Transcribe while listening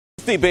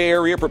the Bay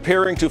Area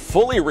preparing to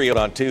fully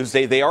reopen on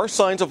Tuesday, there are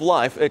signs of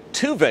life at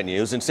two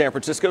venues in San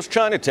Francisco's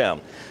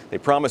Chinatown. They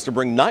promise to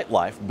bring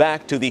nightlife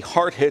back to the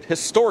hard-hit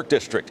historic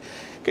district.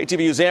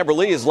 KTVU's Amber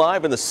Lee is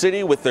live in the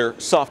city with their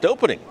soft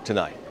opening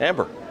tonight.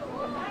 Amber.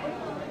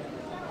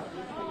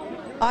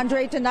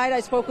 Andre, tonight I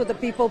spoke with the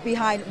people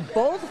behind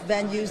both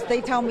venues.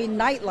 They tell me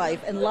nightlife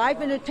and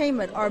live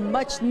entertainment are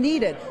much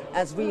needed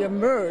as we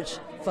emerge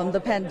from the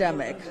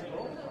pandemic.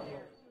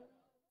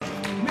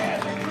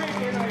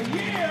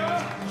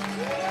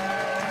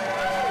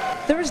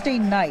 Thursday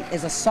night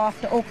is a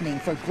soft opening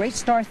for Great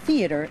Star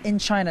Theater in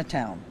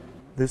Chinatown.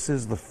 This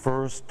is the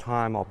first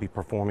time I'll be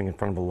performing in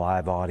front of a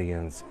live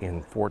audience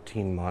in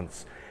 14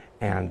 months.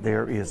 And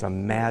there is a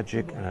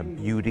magic and a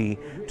beauty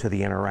to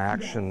the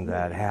interaction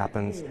that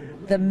happens.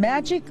 The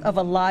magic of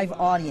a live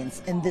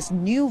audience in this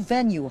new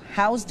venue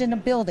housed in a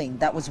building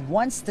that was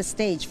once the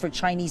stage for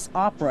Chinese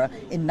opera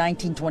in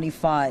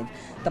 1925.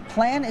 The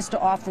plan is to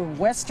offer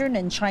Western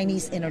and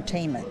Chinese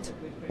entertainment.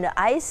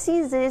 I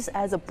see this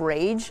as a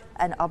bridge,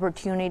 an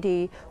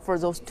opportunity for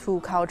those two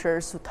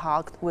cultures to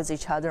talk with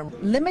each other.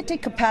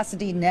 Limited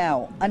capacity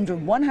now, under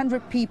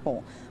 100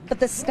 people, but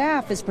the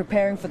staff is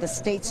preparing for the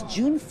state's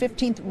June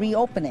 15th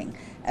reopening,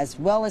 as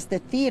well as the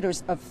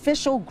theater's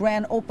official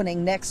grand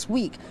opening next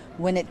week,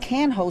 when it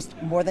can host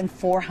more than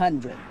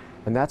 400.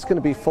 And that's going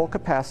to be full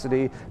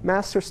capacity.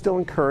 Masks are still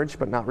encouraged,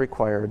 but not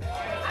required.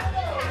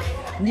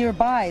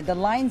 Nearby, the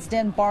Lion's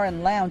Den Bar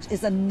and Lounge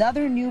is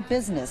another new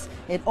business.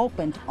 It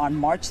opened on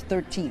March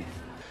 13th.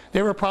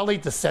 They were probably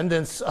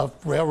descendants of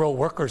railroad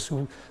workers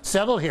who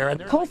settled here.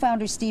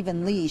 Co-founder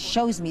Stephen Lee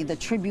shows me the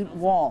tribute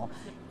wall,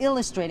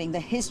 illustrating the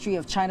history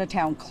of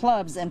Chinatown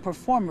clubs and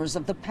performers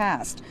of the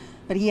past.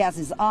 But he has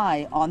his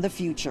eye on the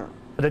future.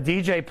 The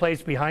DJ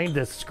plays behind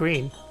this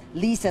screen.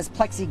 Lee says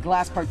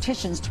plexiglass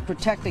partitions to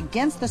protect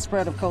against the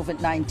spread of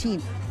COVID-19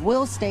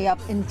 will stay up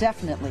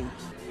indefinitely.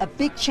 A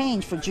big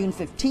change for June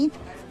 15th.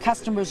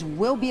 Customers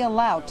will be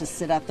allowed to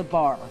sit at the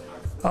bar.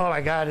 Oh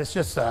my God, it's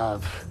just a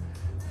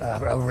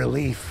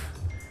relief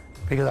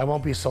because I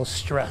won't be so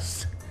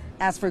stressed.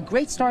 As for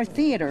Great Star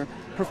Theater,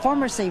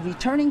 performers say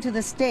returning to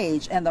the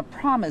stage and the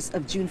promise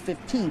of June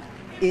 15th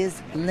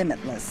is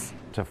limitless.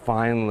 To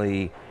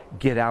finally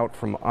get out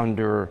from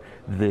under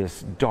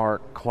this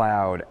dark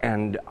cloud,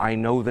 and I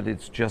know that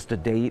it's just a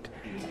date,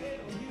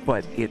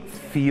 but it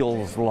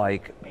feels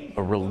like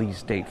a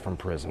release date from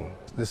prison.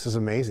 This is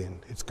amazing.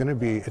 It's going to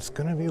be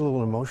a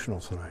little emotional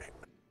tonight.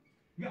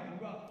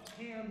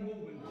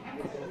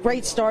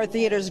 Great Star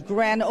Theater's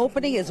grand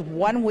opening is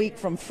 1 week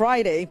from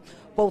Friday.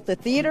 Both the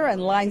theater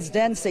and Lion's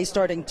Den say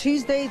starting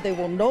Tuesday they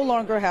will no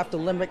longer have to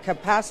limit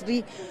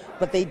capacity,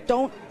 but they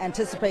don't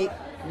anticipate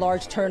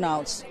large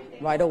turnouts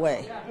right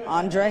away.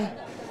 Andre?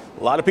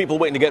 A lot of people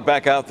waiting to get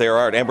back out there.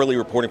 All right, Amber Lee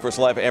reporting for us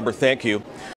live. Amber, thank you.